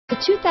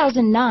The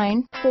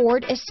 2009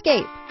 Ford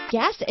Escape.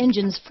 Gas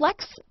engines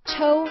flex,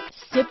 tow,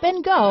 sip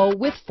and go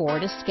with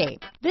Ford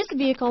Escape. This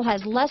vehicle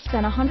has less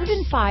than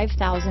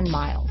 105,000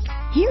 miles.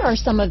 Here are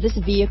some of this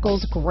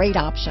vehicle's great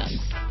options: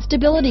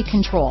 stability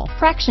control,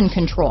 traction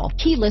control,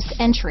 keyless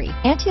entry,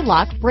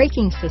 anti-lock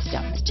braking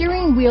system,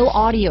 steering wheel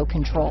audio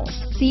controls,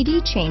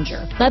 CD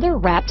changer,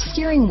 leather-wrapped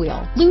steering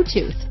wheel,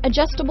 Bluetooth,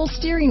 adjustable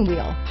steering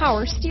wheel,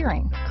 power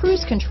steering,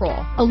 cruise control,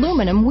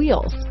 aluminum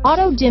wheels,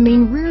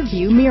 auto-dimming rear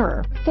view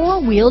mirror,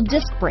 four-wheel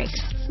disc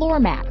brakes, floor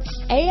mats,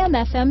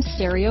 AM/FM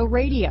stereo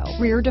radio,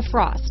 rear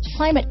defrost,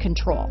 climate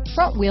control,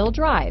 front-wheel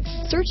drive.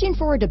 Searching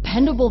for a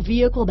dependable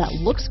vehicle that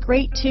looks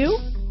great too?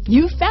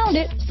 You found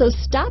it, so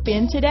stop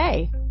in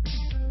today.